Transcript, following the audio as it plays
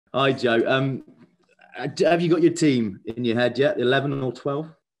Hi, Joe. Have you got your team in your head yet? 11 or 12?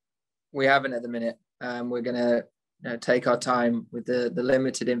 We haven't at the minute. We're going to take our time with the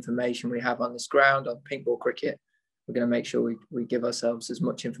limited information we have on this ground, on pink ball cricket. We're going to make sure we give ourselves as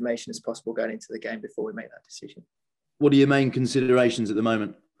much information as possible going into the game before we make that decision. What are your main considerations at the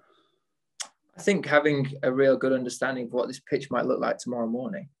moment? I think having a real good understanding of what this pitch might look like tomorrow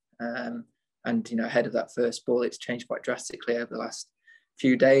morning. And, ahead of that first ball, it's changed quite drastically over the last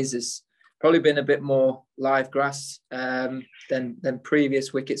few days. There's probably been a bit more live grass than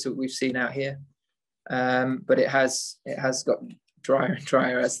previous wickets that we've seen out here. But it has got drier and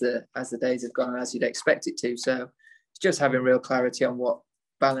drier as the days have gone, as you'd expect it to. So it's just having real clarity on what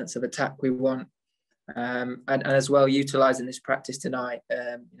balance of attack we want. And as well, utilising this practice tonight,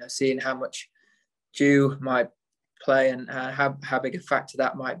 seeing how much Dew might play and how big a factor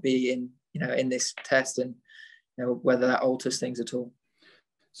that might be in this test, and whether that alters things at all.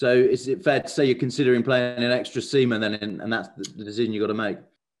 So is it fair to say you're considering playing an extra seamer then, and that's the decision you've got to make?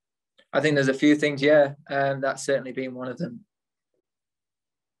 I think there's a few things, yeah. That's certainly been one of them.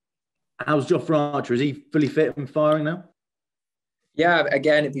 How's Jofra Archer? Is he fully fit and firing now? Yeah,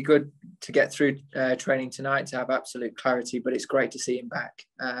 again, it'd be good to get through training tonight to have absolute clarity, but it's great to see him back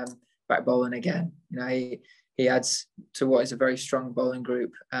bowling again. He adds to what is a very strong bowling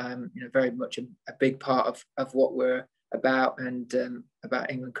group, very much a big part of what we're about and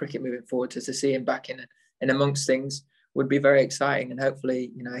about England cricket moving forward. To see him back in amongst things would be very exciting, and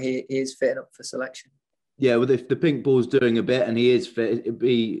hopefully, he is fitting up for selection. Yeah, well, if the pink ball's doing a bit and he is fit, it'd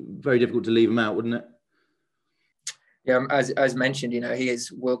be very difficult to leave him out, wouldn't it? Yeah, as mentioned, he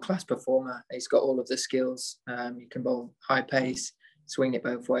is world-class performer. He's got all of the skills. He can bowl high pace, swing it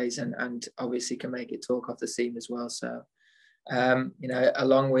both ways, and obviously can make it talk off the seam as well. So,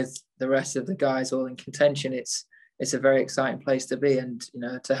 along with the rest of the guys all in contention, it's a very exciting place to be. And,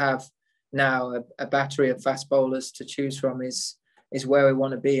 to have now a battery of fast bowlers to choose from is where we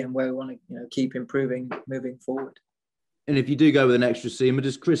want to be and where we want to, keep improving moving forward. And if you do go with an extra seamer,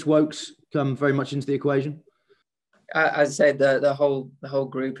 does Chris Wokes come very much into the equation? As I said, the whole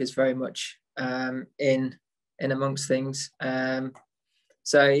group is very much in amongst things.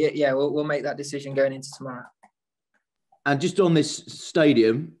 So yeah, we'll make that decision going into tomorrow. And just on this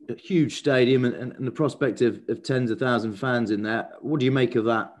stadium, a huge stadium, and the prospect of tens of thousands of fans in there, what do you make of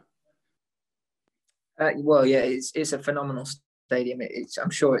that? Well, yeah, it's a phenomenal stadium. I'm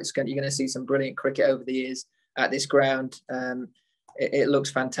sure you're going to see some brilliant cricket over the years at this ground. It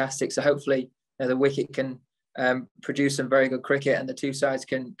looks fantastic. So hopefully the wicket can produce some very good cricket, and the two sides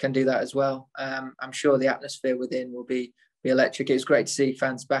can do that as well. I'm sure the atmosphere within will be electric. It was great to see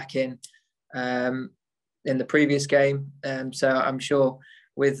fans back in the previous game. So I'm sure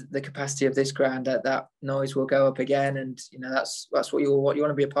with the capacity of this ground, that noise will go up again. And that's what you want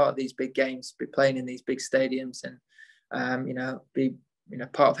to be a part of these big games, be playing in these big stadiums, and be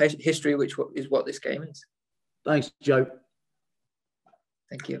part of history, which is what this game is. Thanks, Joe.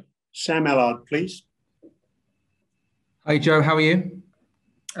 Thank you. Sam Allard, please. Hi, Joe. How are you?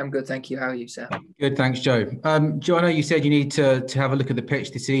 I'm good, thank you. How are you, Sam? Good, thanks, Joe. Joe, I know you said you need to have a look at the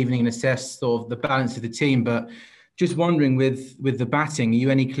pitch this evening and assess sort of the balance of the team, but just wondering with the batting, are you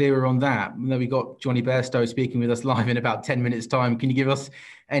any clearer on that? I know we got Johnny Bairstow speaking with us live in about 10 minutes' time. Can you give us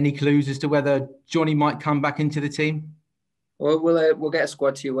any clues as to whether Johnny might come back into the team? Well, we'll get a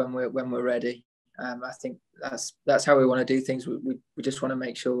squad to you when we're ready. I think that's how we want to do things. We just want to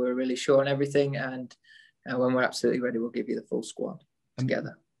make sure we're really sure on everything, and when we're absolutely ready, we'll give you the full squad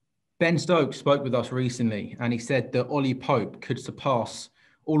together. Ben Stokes spoke with us recently, and he said that Ollie Pope could surpass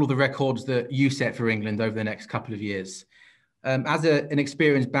all of the records that you set for England over the next couple of years. As an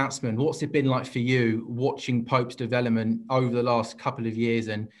experienced batsman, what's it been like for you watching Pope's development over the last couple of years,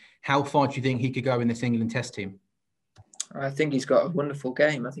 and how far do you think he could go in this England Test team? I think he's got a wonderful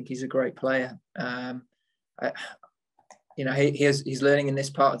game. I think he's a great player. He's learning in this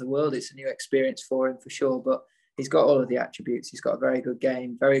part of the world. It's a new experience for him for sure, but he's got all of the attributes. He's got a very good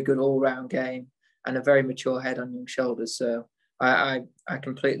game, very good all-round game, and a very mature head on young shoulders. So I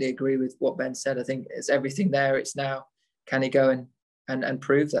completely agree with what Ben said. I think it's everything there. It's now, can he go and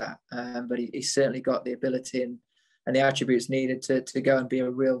prove that? But he's certainly got the ability and the attributes needed to go and be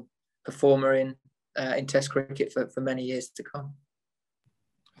a real performer in Test cricket for many years to come.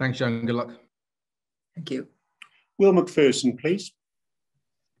 Thanks, John. Good luck. Thank you. Will McPherson, please.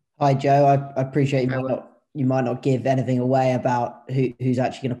 Hi, Joe. I appreciate you might not give anything away about who's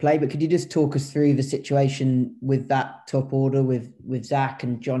actually going to play, but could you just talk us through the situation with that top order with Zach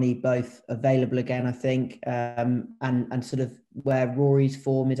and Johnny both available again, I think, and sort of where Rory's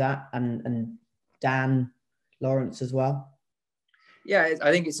form is at, and Dan Lawrence as well? Yeah,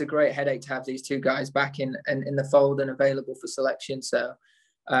 I think it's a great headache to have these two guys back in the fold and available for selection. So,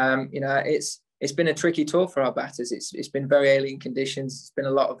 it's been a tricky tour for our batters. It's been very alien conditions. It's been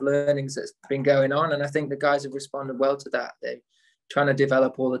a lot of learnings that's been going on, and I think the guys have responded well to that. They're trying to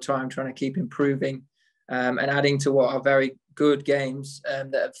develop all the time, trying to keep improving, and adding to what are very good games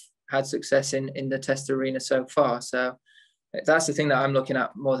that have had success in the Test arena so far. So that's the thing that I'm looking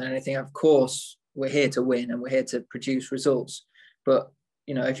at more than anything. Of course, we're here to win and we're here to produce results. But,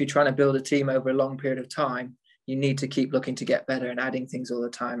 if you're trying to build a team over a long period of time, you need to keep looking to get better and adding things all the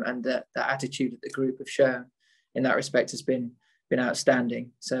time. And the attitude that the group have shown in that respect has been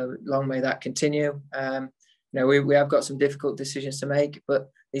outstanding. So long may that continue. We have got some difficult decisions to make, but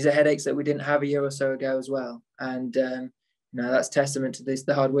these are headaches that we didn't have a year or so ago as well. And, that's testament to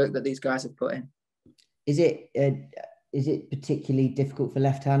the hard work that these guys have put in. Is it particularly difficult for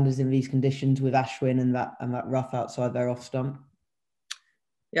left-handers in these conditions with Ashwin and that rough outside their off stump?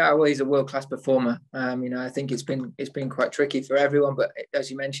 Yeah, well, he's a world-class performer. I think it's been quite tricky for everyone, but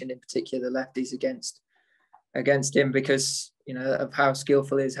as you mentioned, in particular, the lefties against him because of how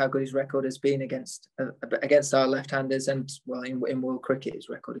skillful he is, how good his record has been against our left-handers, and well, in world cricket, his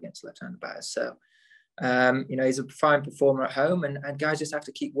record against left-handed batters. So, he's a fine performer at home, and guys just have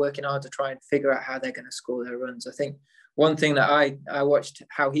to keep working hard to try and figure out how they're going to score their runs. I think one thing that I watched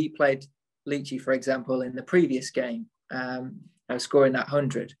how he played Leachy, for example, in the previous game. Scoring that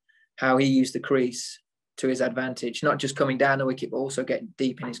 100, how he used the crease to his advantage, not just coming down the wicket, but also getting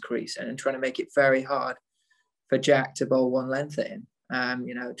deep in his crease and trying to make it very hard for Jack to bowl one length at him,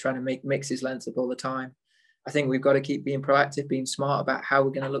 trying to mix his length up all the time. I think we've got to keep being proactive, being smart about how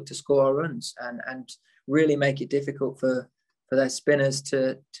we're going to look to score our runs and really make it difficult for their spinners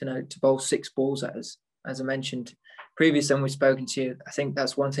to bowl 6 balls at us. As I mentioned previously when we've spoken to you, I think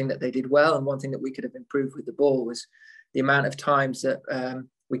that's one thing that they did well, and one thing that we could have improved with the ball was the amount of times that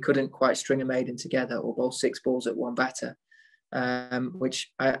we couldn't quite string a maiden together or bowl 6 balls at one batter, which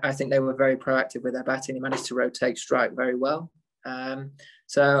I think they were very proactive with their batting. They managed to rotate strike very well.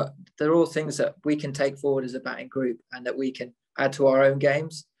 So they're all things that we can take forward as a batting group and that we can add to our own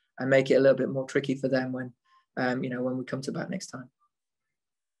games and make it a little bit more tricky for them when we come to bat next time.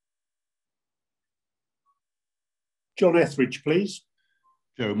 John Etheridge, please.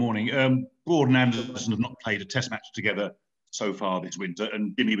 Joe, morning. Broad and Anderson have not played a test match together so far this winter,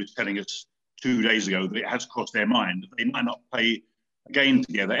 and Jimmy was telling us 2 days ago that it has crossed their mind that they might not play a game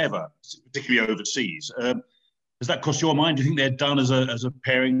together ever, particularly overseas. Has that crossed your mind? Do you think they're done as a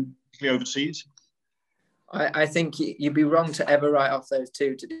pairing, particularly overseas? I think you'd be wrong to ever write off those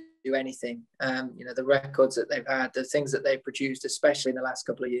two to do anything. The records that they've had, the things that they've produced, especially in the last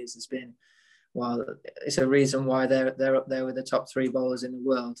couple of years, has been, well, it's a reason why they're up there with the top 3 bowlers in the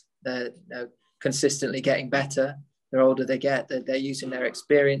world. They're consistently getting better. The older they get, they're using their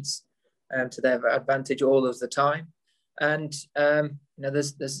experience to their advantage all of the time. And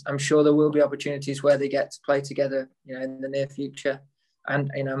I'm sure there will be opportunities where they get to play together, in the near future, and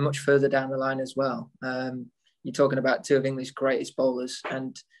much further down the line as well. You're talking about 2 of England's greatest bowlers,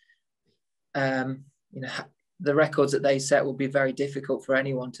 and the records that they set will be very difficult for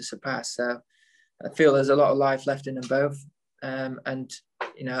anyone to surpass. So I feel there's a lot of life left in them both.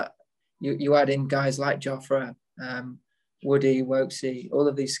 You add in guys like Jofra, Woody, Wokesy, all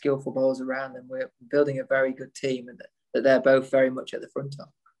of these skillful bowlers around them. We're building a very good team, and that they're both very much at the front of.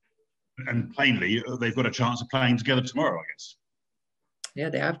 And plainly, they've got a chance of playing together tomorrow, I guess. Yeah,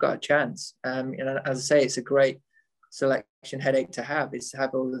 they have got a chance. As I say, it's a great selection headache to have, is to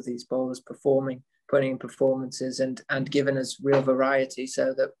have all of these bowlers performing, putting in performances and giving us real variety,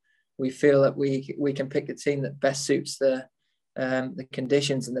 so that we feel that we can pick a team that best suits the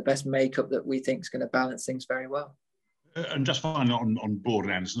conditions and the best makeup that we think is going to balance things very well. And just finally on Broad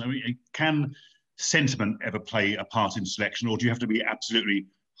and Anderson, I mean, can sentiment ever play a part in selection, or do you have to be absolutely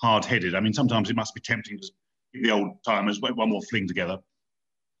hard-headed? I mean, sometimes it must be tempting to give the old timers one more fling together.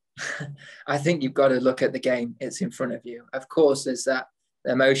 I think you've got to look at the game. It's in front of you. Of course, there's that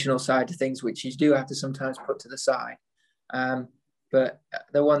emotional side to things, which you do have to sometimes put to the side. But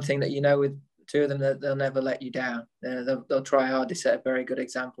the one thing that with 2 of them, that they'll never let you down. They'll try hard to set a very good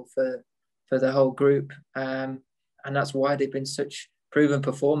example for the whole group. And that's why they've been such proven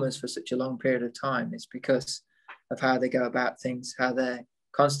performers for such a long period of time. It's because of how they go about things, how they're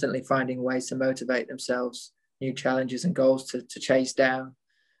constantly finding ways to motivate themselves, new challenges and goals to chase down.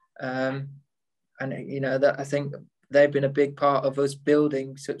 That I think they've been a big part of us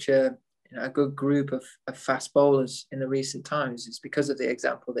building such a good group of fast bowlers in the recent times. It's because of the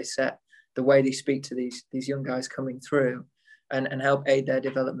example they set, the way they speak to these young guys coming through and help aid their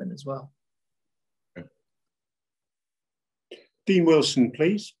development as well. Dean Wilson,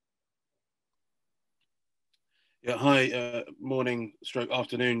 please. Yeah, hi, morning, stroke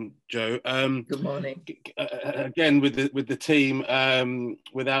afternoon, Joe. Good morning. Again, with the team,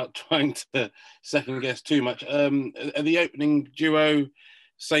 without trying to second guess too much, are the opening duo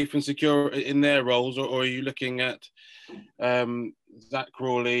safe and secure in their roles, or are you looking at Zach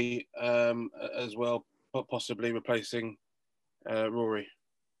Crawley as well, possibly replacing Rory?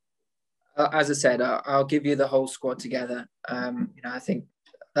 As I said, I'll give you the whole squad together. I think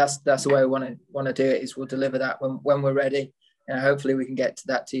that's the way we want to do it. Is we'll deliver that when we're ready, and hopefully we can get to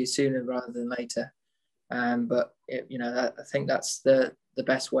that to you sooner rather than later. But I think that's the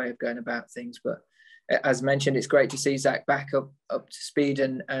best way of going about things. But as mentioned, it's great to see Zach back up to speed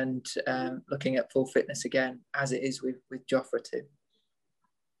and looking at full fitness again, as it is with Jofra too.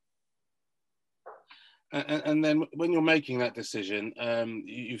 And then when you're making that decision,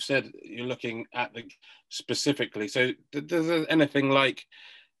 you've said you're looking at the specifically. So does anything like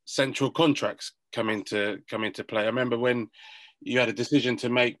central contracts come into play? I remember when you had a decision to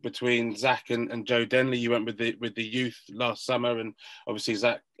make between Zach and Joe Denley. You went with the youth last summer, and obviously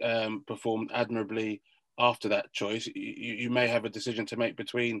Zach performed admirably after that choice. You may have a decision to make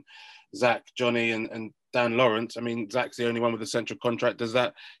between Zach, Johnny, and Dan Lawrence. I mean, Zach's the only one with a central contract. Does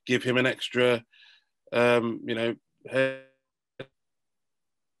that give him an extra? I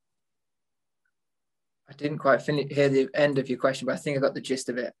didn't quite hear the end of your question, but I think I got the gist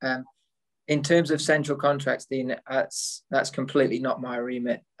of it. In terms of central contracts, Dean, that's completely not my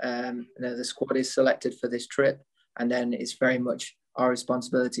remit. The squad is selected for this trip, and then it's very much our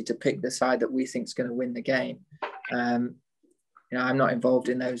responsibility to pick the side that we think is going to win the game. I'm not involved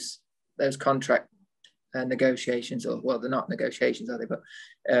in those contract negotiations, or well, they're not negotiations, are they? But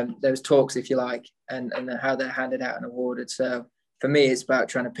those talks, if you like, and how they're handed out and awarded. So for me, it's about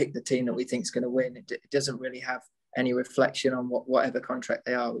trying to pick the team that we think is going to win. It doesn't really have any reflection on whatever contract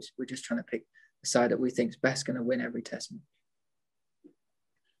they are. We're just trying to pick the side that we think is best going to win every test match.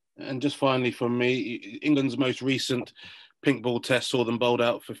 And just finally from me, England's most recent pink ball test saw them bowled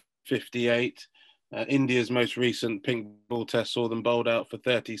out for 58. India's most recent pink ball test saw them bowled out for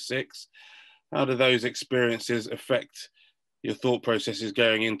 36. How do those experiences affect your thought processes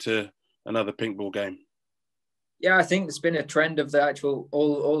going into another pink ball game? Yeah, I think there's been a trend of the actual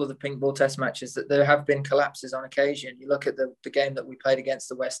all of the pink ball test matches that there have been collapses on occasion. You look at the game that we played against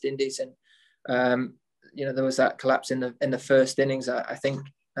the West Indies, and there was that collapse in the first innings, I think,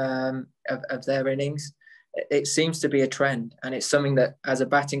 of their innings. It seems to be a trend, and it's something that as a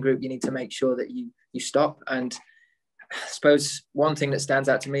batting group you need to make sure that you stop. And I suppose one thing that stands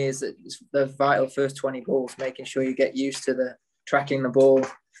out to me is that it's the vital first 20 balls, making sure you get used to the tracking the ball,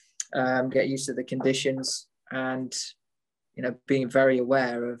 get used to the conditions, and being very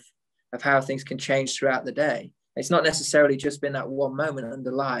aware of how things can change throughout the day. It's not necessarily just been that one moment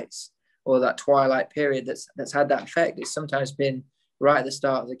under lights or that twilight period that's had that effect. It's sometimes been right at the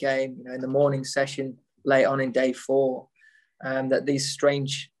start of the game, in the morning session, late on in day 4, that these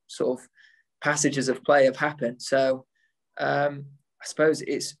strange sort of passages of play have happened. So I suppose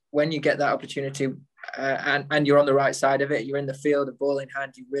it's when you get that opportunity and you're on the right side of it, you're in the field, a ball in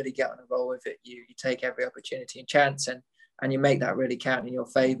hand, you really get on a roll with it. You take every opportunity and chance, and you make that really count in your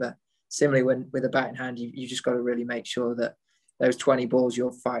favour. Similarly, when with a bat in hand, you just got to really make sure that those 20 balls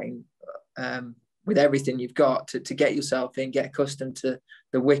you're fighting with everything you've got to get yourself in, get accustomed to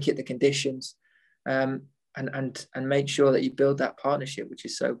the wicket, the conditions, and make sure that you build that partnership, which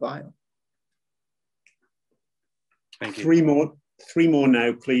is so vital. Thank you. Three more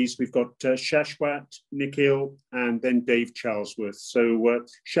now, please. We've got Shashwat, Nikhil, and then Dave Charlesworth. So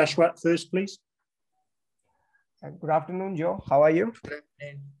Shashwat first, please. Good afternoon, Joe. How are you? Good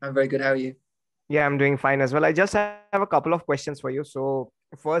afternoon. I'm very good. How are you? Yeah, I'm doing fine as well. I just have a couple of questions for you. So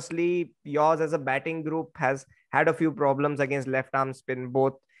firstly, yours as a batting group has had a few problems against left arm spin,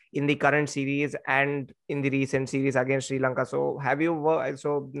 both in the current series and in the recent series against Sri Lanka. So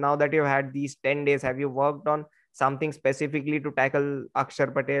now that you've had these 10 days, have you worked on something specifically to tackle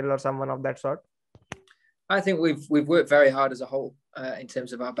Akshar Patel or someone of that sort? I think we've worked very hard as a whole in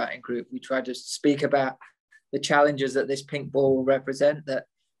terms of our batting group. We tried to speak about the challenges that this pink ball will represent, that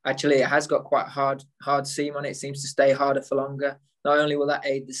actually it has got quite hard seam on it. It seems to stay harder for longer. Not only will that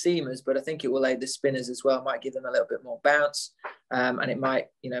aid the seamers, but I think it will aid the spinners as well. It might give them a little bit more bounce, and it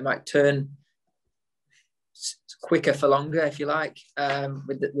might turn quicker for longer, if you like,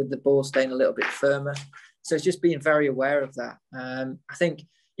 with the ball staying a little bit firmer. So it's just being very aware of that. I think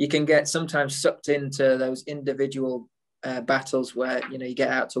you can get sometimes sucked into those individual battles where you get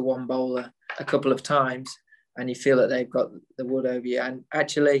out to one bowler a couple of times and you feel that they've got the wood over you. And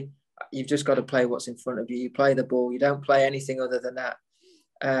actually, you've just got to play what's in front of you. You play the ball. You don't play anything other than that,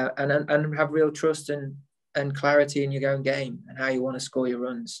 and have real trust and clarity in your own game and how you want to score your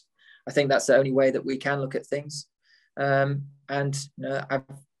runs. I think that's the only way that we can look at things. And I have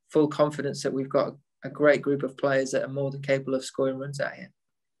full confidence that we've got a great group of players that are more than capable of scoring runs out here.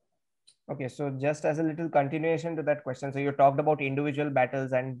 Okay, so just as a little continuation to that question, so you talked about individual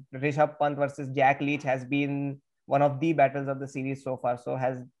battles, and Rishabh Pant versus Jack Leach has been one of the battles of the series so far. So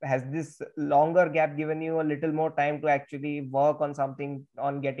has this longer gap given you a little more time to actually work on something,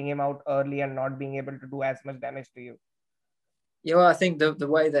 on getting him out early and not being able to do as much damage to you? Yeah, well, I think the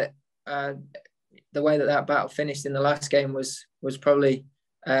way that battle finished in the last game was probably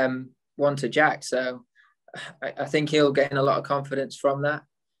one to Jack. So I think he'll gain a lot of confidence from that.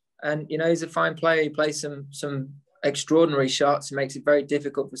 And, he's a fine player. He plays some extraordinary shots. It makes it very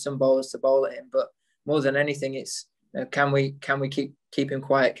difficult for some bowlers to bowl at him. But more than anything, it's, can we keep him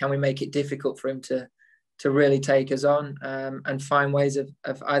quiet? Can we make it difficult for him to really take us on, and find ways of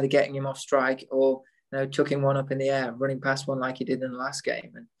either getting him off strike or, chucking one up in the air, running past one like he did in the last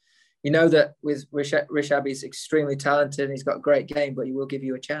game. And that with Rishabh, he's extremely talented and he's got a great game, but he will give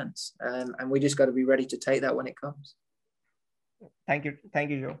you a chance. And we just got to be ready to take that when it comes. Thank you,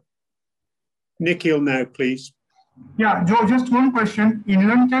 Joe. Nikhil now, please. Yeah, Joe, just one question.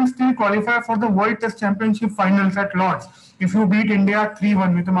 England can still qualify for the World Test Championship finals at Lord's if you beat India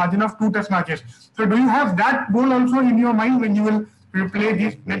 3-1 with a margin of 2 Test matches. So do you have that goal also in your mind when you will play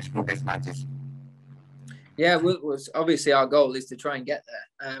these next 2 Test matches? Yeah, obviously our goal is to try and get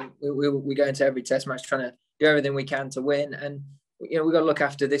there. We go into every Test match trying to do everything we can to win. And, we've got to look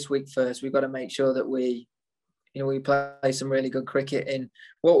after this week first. We've got to make sure that we play some really good cricket in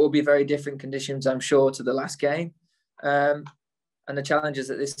what will be very different conditions, I'm sure, to the last game. And the challenges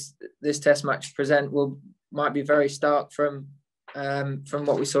that this Test match present might be very stark from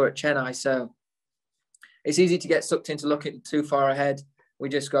what we saw at Chennai. So it's easy to get sucked into looking too far ahead. We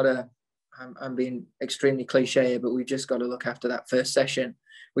just got to, I'm being extremely cliche here, but we've just got to look after that first session.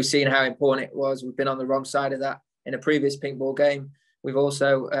 We've seen how important it was. We've been on the wrong side of that in a previous pink ball game. We've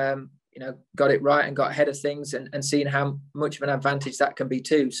also got it right and got ahead of things and seen how much of an advantage that can be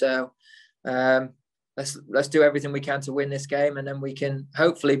too. So let's do everything we can to win this game, and then we can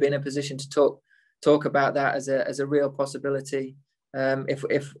hopefully be in a position to talk about that as a real possibility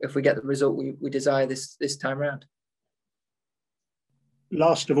if we get the result we desire this time round.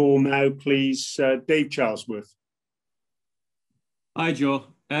 Last of all now, please, Dave Charlesworth. Hi, Joe.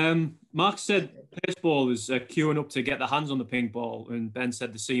 Mark said pace ball is queuing up to get their hands on the pink ball, and Ben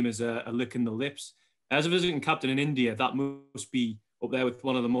said the seamers are licking the lips. As a visiting captain in India, that must be up there with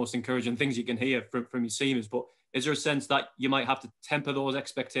one of the most encouraging things you can hear from your seamers. But is there a sense that you might have to temper those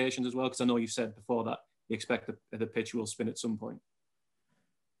expectations as well? Because I know you've said before that you expect the pitch will spin at some point.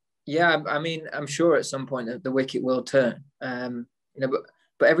 Yeah, I mean, I'm sure at some point the wicket will turn. But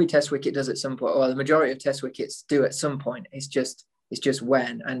every Test wicket does at some point. Well, the majority of Test wickets do at some point. It's just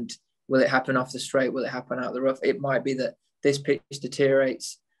when, and will it happen off the straight? Will it happen out the rough? It might be that this pitch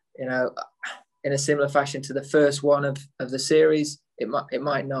deteriorates, in a similar fashion to the first one of the series. It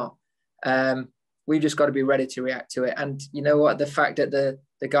might not. We've just got to be ready to react to it. And you know what? The fact that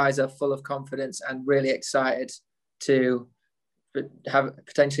the guys are full of confidence and really excited to have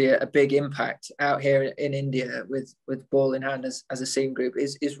potentially a big impact out here in India with ball in hand as a seam group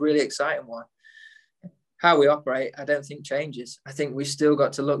is really exciting one. How we operate, I don't think changes. I think we've still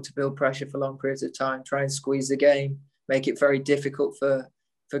got to look to build pressure for long periods of time, try and squeeze the game, make it very difficult for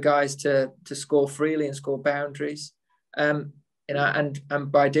guys to score freely and score boundaries. And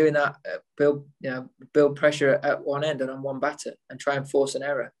by doing that, build pressure at one end and on one batter and try and force an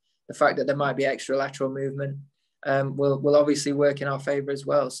error. The fact that there might be extra lateral movement will obviously work in our favour as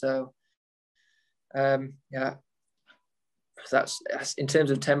well. So, that's in terms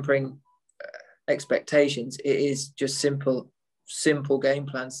of tempering expectations. It is just simple game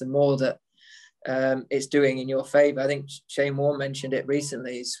plans. The more that it's doing in your favour, I think Shane Warne mentioned it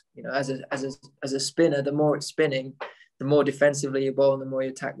recently. Is as a spinner, the more it's spinning, the more defensively you bowl and the more you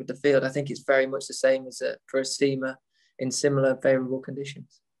attack with the field. I think it's very much the same as for a seamer in similar favourable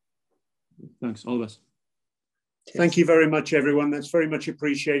conditions. Thanks. All the best. Thank you very much, everyone. That's very much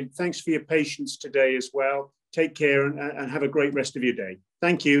appreciated. Thanks for your patience today as well. Take care and have a great rest of your day.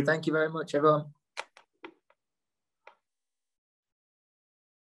 Thank you. Thank you very much, everyone.